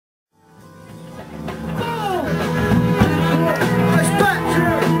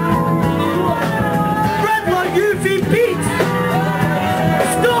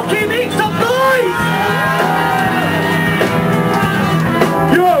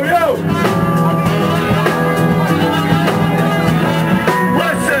yo.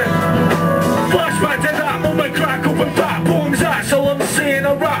 Listen, flashback to that moment, crack open fat bones. That's all I'm saying.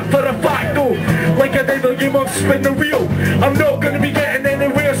 I rap for a fact though. Like a diver game of spin the wheel. I'm not gonna be getting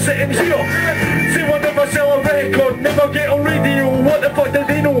anywhere sitting here. See, we'll never sell a record, never get on radio. What the fuck do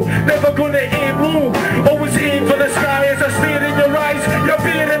they know? Never gonna aim low. Always aim for the sky as I stare in your eyes. You're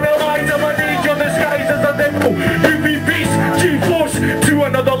bearing the lies of an age, your disguise as a devil. uvbeatz, G-force, to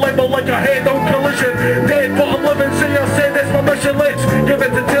another level like a head-on collision. Dead but I'm living, so I said that's my mission. Let's give it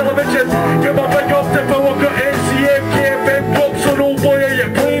to television. Give a big up to power, got NCM, KFM, props on old boy, are you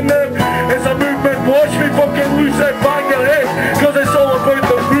playing them? It's a movement, watch me fucking lose it, bang your head, cause it's all about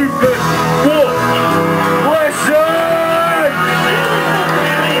the movement. What? Listen!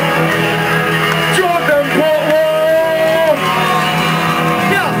 Jordan Butler!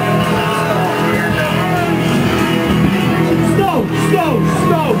 Yeah! Stop!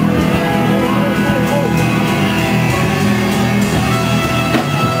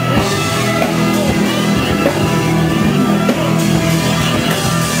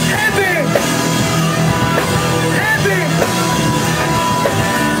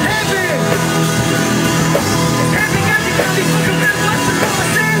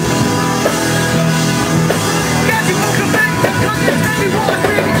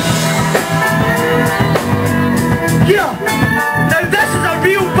 Yeah! Now this is a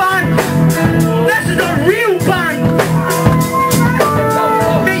real band! This is a real band!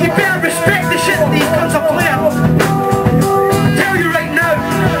 Mate, you better respect the shit that these cunts are playing! I tell you right now!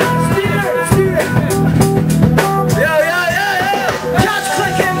 Yeah!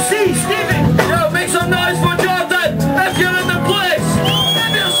 Catchclick MC, Stevie! Yo, make some noise for Jordan! If you're in the place!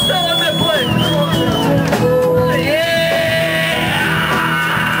 If you're still in the place!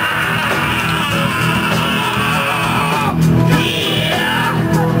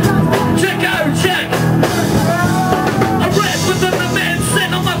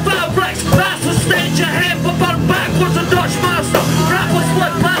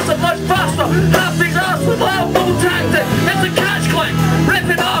 Half these arse with loud bull tactic. It's a catch click,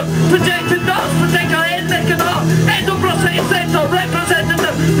 ripping up, projecting